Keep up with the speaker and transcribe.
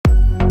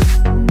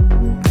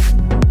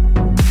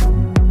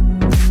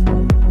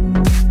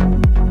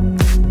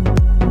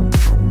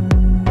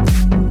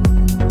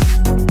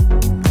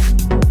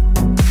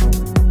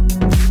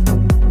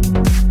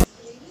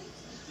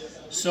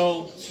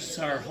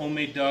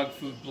dog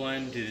food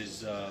blend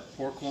is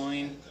pork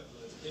loin,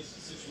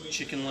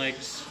 chicken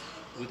legs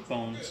with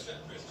bones,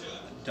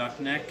 duck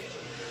neck,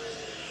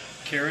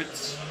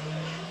 carrots,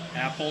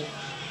 apple,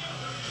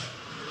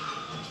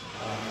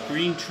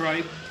 green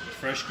tripe,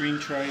 fresh green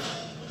tripe,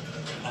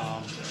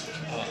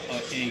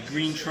 a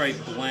green tripe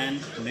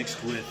blend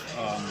mixed with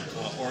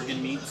organ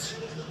meats,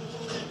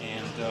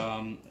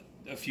 and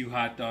a few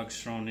hot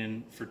dogs thrown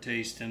in for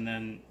taste, and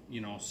then, you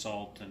know,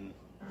 salt and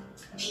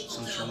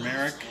some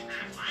turmeric,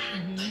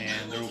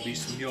 and there will be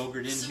some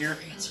yogurt in here,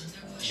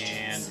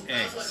 and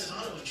eggs.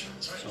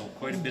 So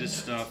quite a bit of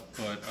stuff,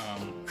 but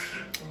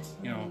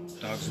you know,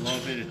 dogs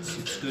love it.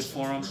 It's good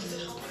for them.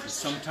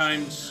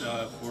 Sometimes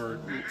if we're,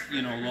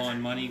 you know, low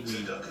on money,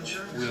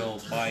 we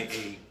will buy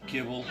a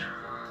kibble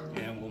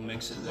and we'll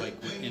mix it like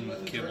in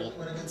with kibble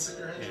and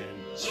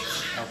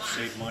help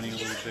save money a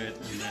little bit,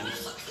 and then,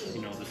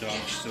 you know, the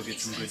dogs still get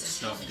some good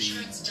stuff to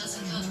eat.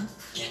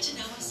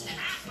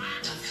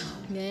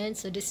 Good,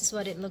 so this is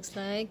what it looks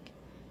like.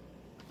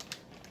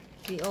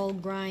 We all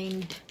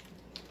grind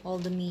all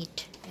the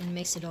meat and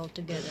mix it all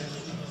together.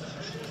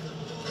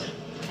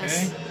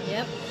 Okay.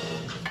 Yep.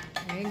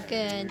 Very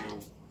good.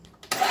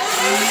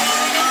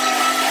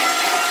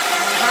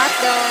 Hot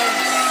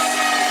dogs.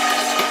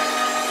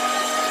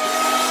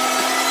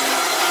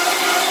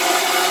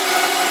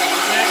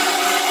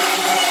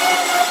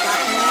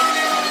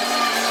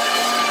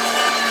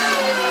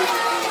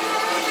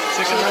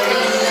 Chicken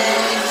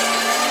legs.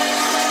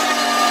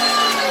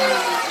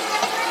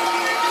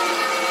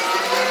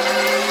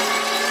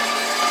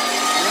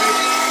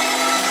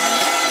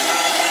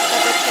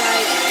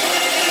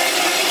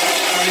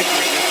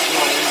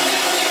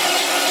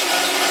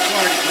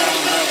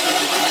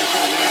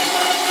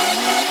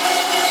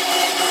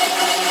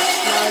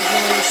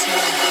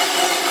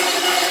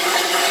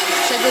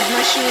 It's a good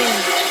machine.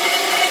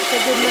 It's a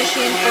good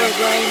machine for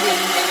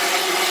grinding.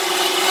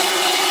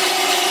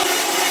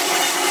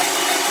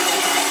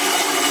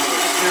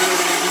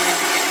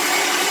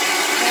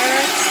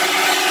 Carrots,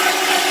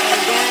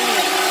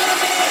 organic.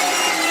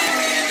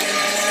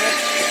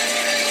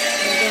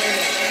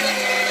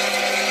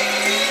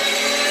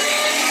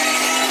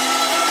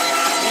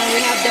 And we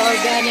have the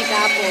organic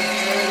apple. We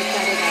already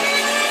cut it out.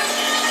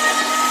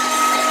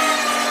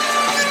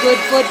 It's good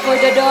food for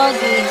the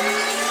doggy,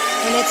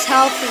 and it's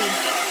healthy.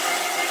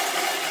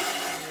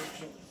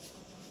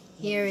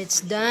 Here it's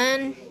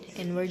done,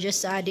 and we're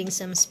just adding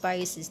some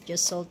spices,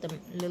 just salt and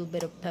a little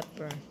bit of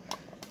pepper.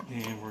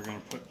 And we're going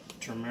to put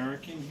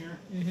turmeric in here.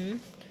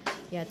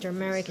 Yeah,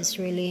 turmeric is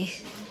really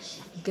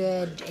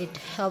good. It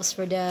helps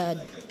for the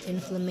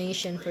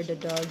inflammation for the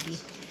doggy.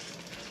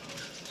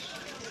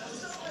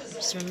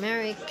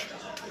 Turmeric.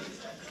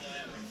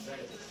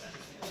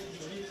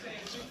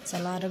 It's a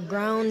lot of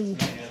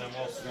ground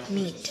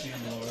meat.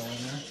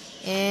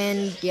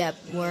 And yep,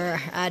 we're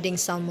adding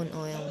salmon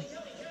oil.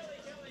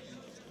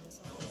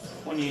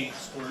 28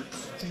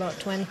 squirts. It's about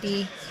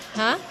 20,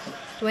 huh?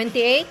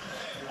 28?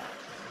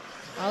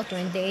 Oh,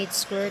 28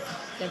 squirt.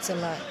 That's a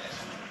lot.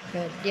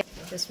 Good. Yeah,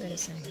 just wait a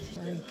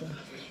second. Okay.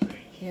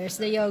 Here's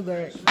the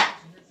yogurt.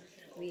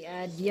 We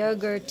add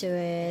yogurt to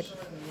it.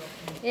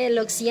 It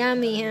looks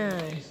yummy, huh?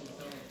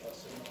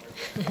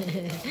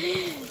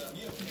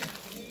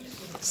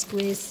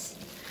 Squeeze.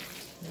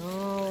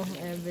 Oh,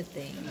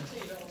 everything.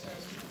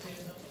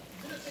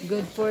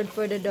 Good food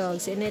for the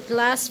dogs. And it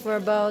lasts for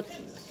about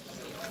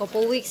a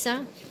couple weeks,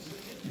 huh?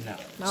 No.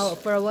 Oh,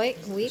 for a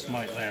week? This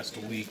might last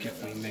a week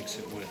if we mix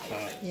it with,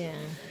 yeah.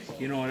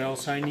 You know what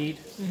else I need?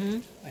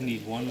 I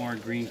need one more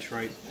green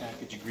tripe,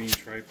 package of green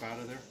tripe out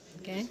of there.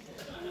 Okay.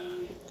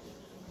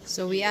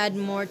 So we add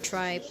more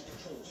tripe.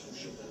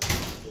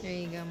 There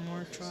you go,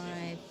 more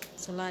tripe.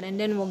 It's a lot. And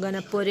then we're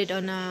gonna put it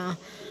on a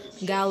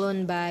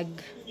gallon bag,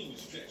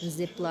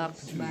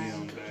 ziploc bag. 2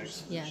 gallon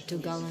bags. Yeah, 2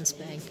 gallons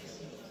bag.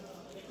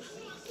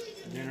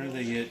 Dinner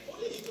they get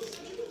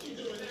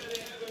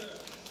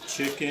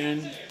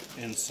chicken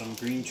and some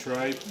green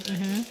tripe,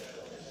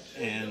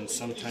 and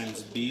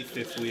sometimes beef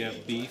if we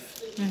have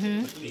beef.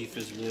 But beef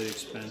is really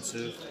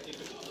expensive,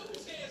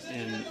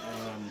 and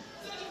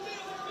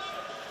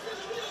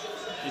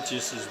it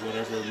just is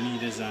whatever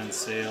meat is on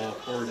sale,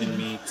 organ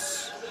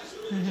meats,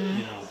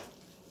 you know.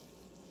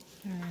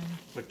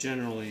 But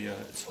generally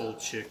it's whole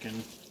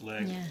chicken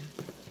leg. Yeah,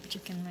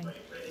 chicken leg.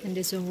 And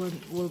this one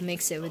we'll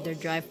mix it with their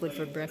dry food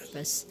for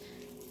breakfast.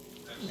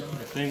 The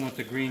thing with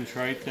the green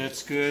tripe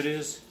that's good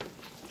is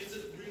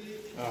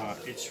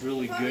it's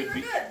really good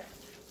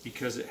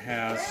because it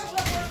has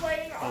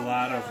a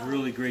lot of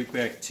really great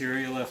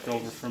bacteria left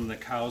over from the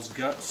cow's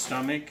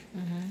stomach,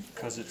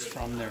 because it's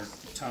from their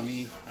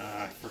tummy.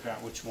 I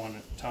forgot which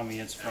one tummy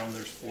it's from.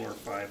 There's 4 or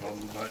 5 of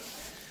them, but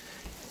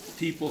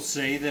people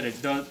say that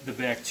the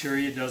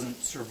bacteria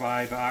doesn't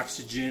survive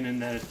oxygen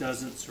and that it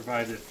doesn't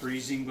survive the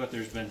freezing, but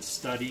there's been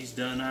studies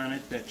done on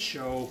it that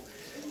show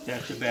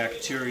that the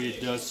bacteria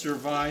does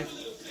survive,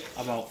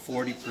 about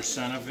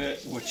 40% of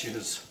it, which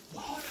is a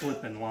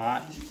flippin'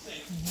 lot.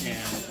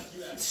 And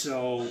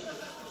so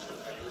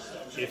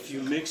if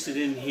you mix it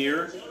in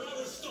here,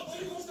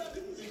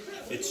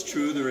 It's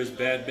true there is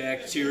bad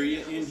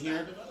bacteria in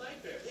here,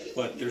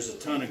 but there's a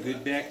ton of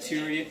good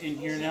bacteria in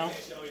here now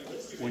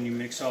when you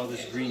mix all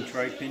this green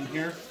tripe in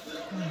here.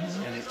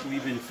 And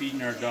we've been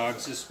feeding our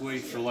dogs this way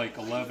for like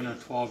 11 or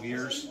 12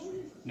 years.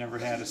 Never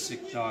had a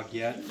sick dog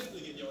yet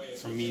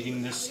from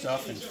eating this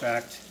stuff. In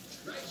fact,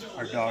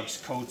 our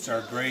dogs' coats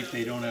are great.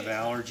 They don't have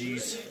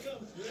allergies.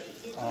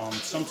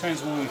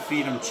 Sometimes when we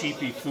feed them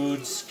cheapy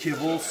foods,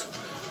 kibbles,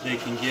 they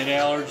can get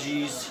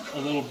allergies a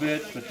little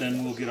bit, but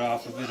then we'll get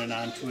off of it and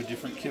onto a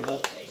different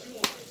kibble.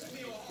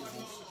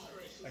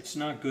 It's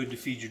not good to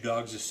feed your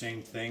dogs the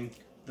same thing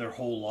their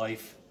whole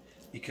life,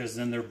 because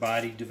then their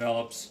body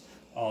develops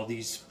all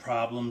these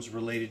problems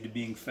related to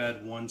being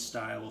fed one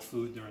style of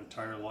food their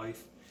entire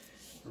life.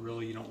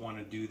 Really, you don't want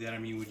to do that. I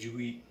mean, would you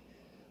eat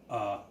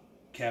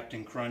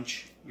Captain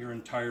Crunch your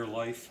entire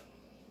life?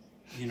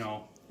 You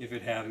know, if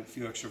it had a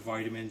few extra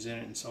vitamins in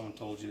it and someone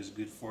told you it's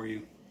good for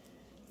you.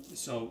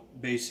 So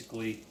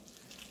basically,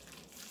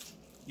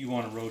 you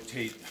want to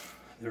rotate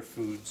their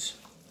foods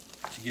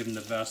to give them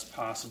the best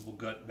possible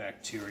gut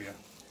bacteria.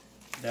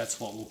 That's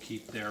what will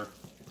keep their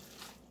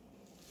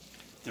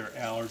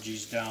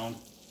allergies down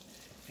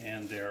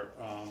and their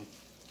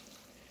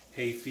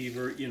hay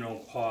fever, you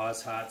know,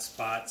 paws, hot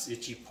spots,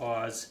 itchy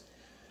paws,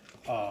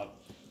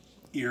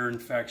 ear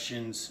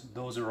infections.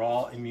 Those are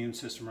all immune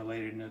system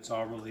related, and it's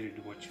all related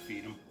to what you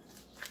feed them.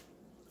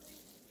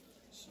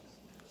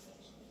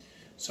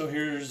 So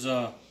here's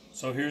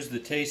the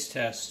taste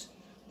test.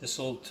 This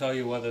will tell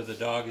you whether the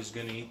dog is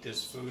going to eat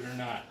this food or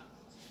not.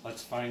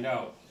 Let's find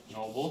out.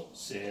 Noble,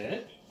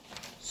 sit,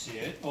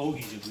 sit. Oh,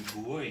 he's a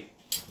good boy.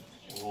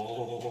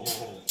 Oh,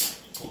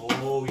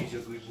 he's a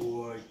good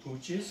boy.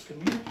 Pooches,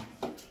 come here.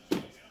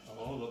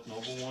 Oh, look,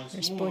 Noble wants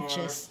There's more.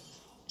 Pooches.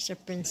 It's a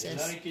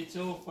princess. I like it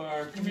so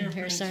far. Come here,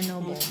 Here's our Princess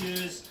Noble.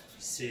 Pooches.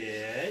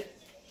 Sit,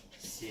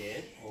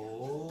 sit.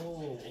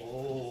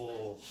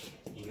 Oh,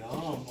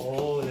 yum.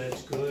 Oh,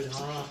 that's good,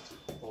 huh?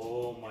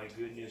 Oh my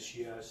goodness,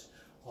 yes.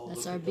 Oh,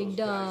 That's look our at big those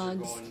guys are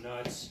dogs. going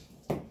nuts.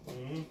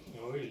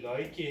 Oh, you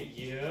like it?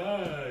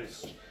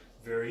 Yes.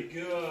 Very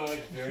good.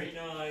 Very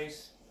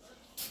nice.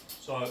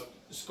 So,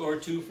 score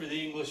 2 for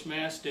the English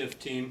Mastiff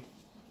team.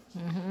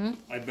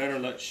 I better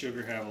let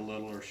Sugar have a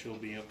little or she'll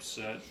be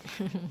upset.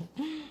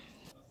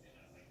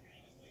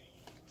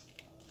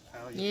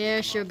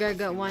 Yeah, Sugar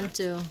got one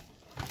too.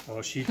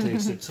 Oh, she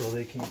takes it so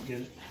they can't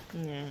get it.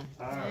 Yeah.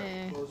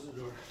 Alright, close the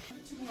door.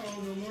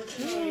 No more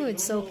Ooh,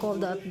 it's so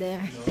cold up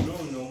there.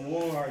 No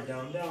more.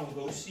 Down,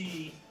 go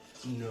see.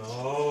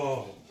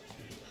 No.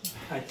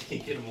 I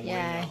can't get them away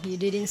Yeah, now. you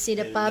didn't see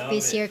the They love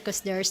puppies it. here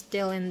because they're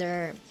still in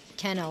their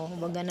kennel.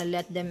 We're gonna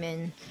let them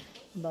in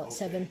about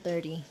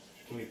 7:30.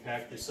 Can we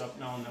pack this up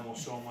now and then we'll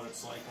show them what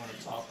it's like when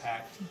it's all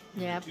packed?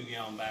 Yep.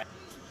 2-gallon bag.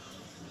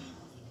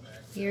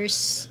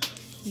 Here's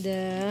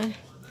the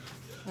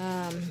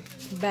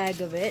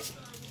bag of it.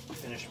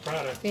 Finished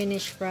product.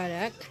 Finished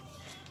product.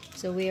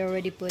 So we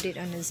already put it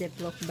on a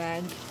ziploc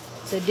bag.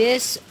 So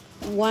this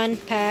one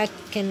pack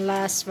can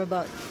last for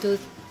about 2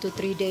 to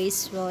 3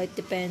 days. Well, it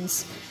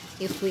depends.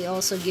 If we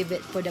also give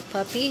it for the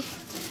puppy,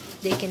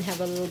 they can have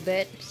a little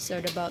bit, so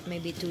about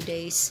maybe 2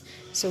 days.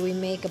 So we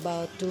make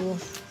about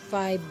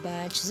 5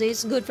 batches. So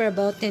it's good for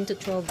about 10 to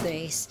 12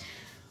 days.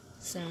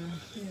 So,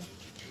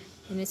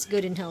 and it's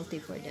good and healthy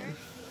for them.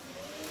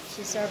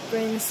 She's our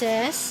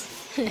princess.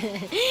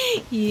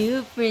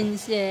 You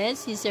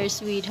princess. She's our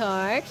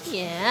sweetheart.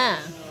 Yeah.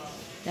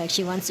 Like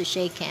she wants to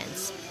shake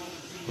hands.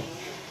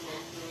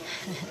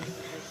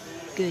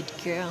 Good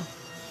girl.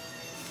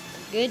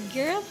 Good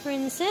girl,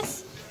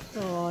 princess.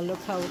 Oh,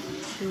 look how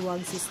he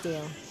wags his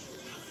tail.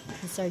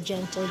 It's our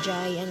gentle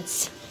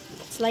giants.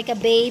 It's like a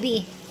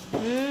baby.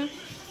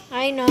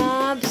 Hi,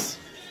 Knobs.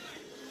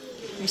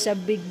 There's a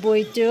big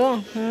boy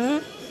too.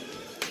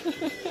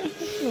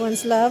 He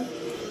wants love.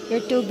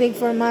 You're too big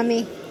for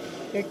mommy.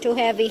 You're too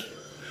heavy.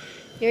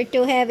 You're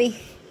too heavy.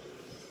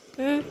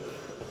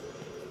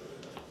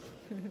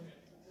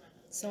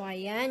 So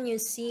ayan, you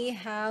see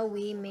how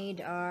we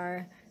made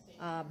our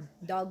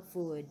dog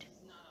food.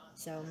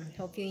 So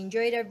hope you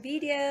enjoyed our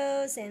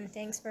videos and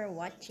thanks for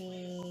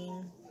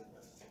watching.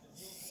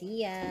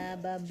 See ya,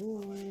 babu.